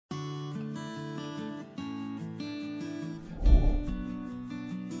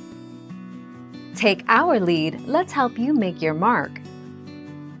Take our lead, let's help you make your mark.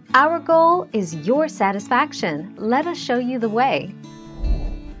 Our goal is your satisfaction. Let us show you the way.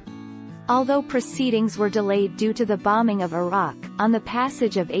 Although proceedings were delayed due to the bombing of Iraq, on the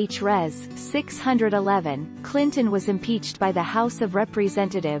passage of H.Res. 611, Clinton was impeached by the House of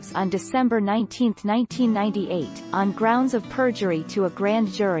Representatives on December 19, 1998, on grounds of perjury to a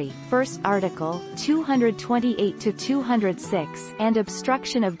grand jury, first article, 228-206, and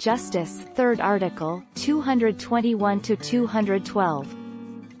obstruction of justice, third article, 221-212.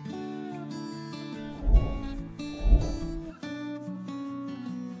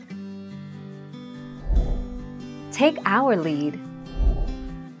 Take our lead.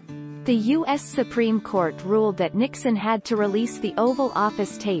 The U.S. Supreme Court ruled that Nixon had to release the Oval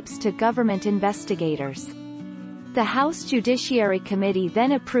Office tapes to government investigators. The House Judiciary Committee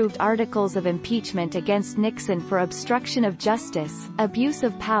then approved articles of impeachment against Nixon for obstruction of justice, abuse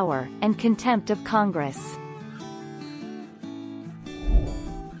of power, and contempt of Congress.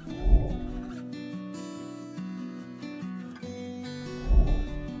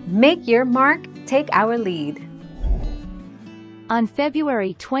 Make your mark, take our lead. On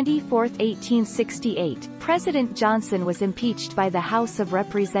February 24, 1868, President Johnson was impeached by the House of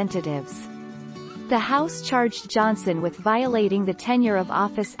Representatives. The House charged Johnson with violating the Tenure of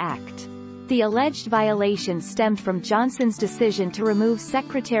Office Act. The alleged violation stemmed from Johnson's decision to remove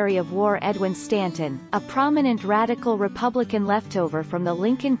Secretary of War Edwin Stanton, a prominent radical Republican leftover from the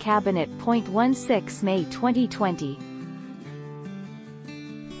Lincoln Cabinet. 16 May 2020.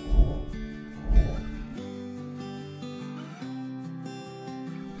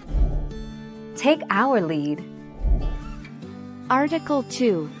 Take our lead. Article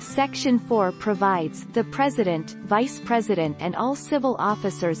 2, Section 4 provides, "The President, Vice President and all civil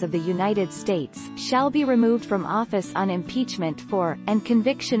officers of the United States shall be removed from office on impeachment for, and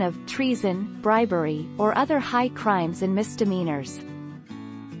conviction of, treason, bribery, or other high crimes and misdemeanors."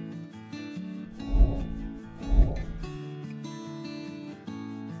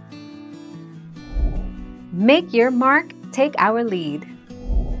 Make your mark, take our lead.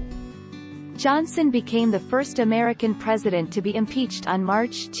 Johnson became the first American president to be impeached on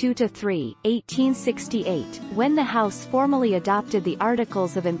March 2–3, 1868, when the House formally adopted the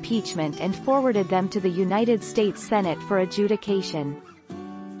Articles of Impeachment and forwarded them to the United States Senate for adjudication.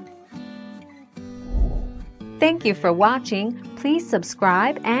 Thank you for watching. Please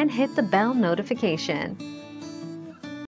subscribe and hit the bell notification.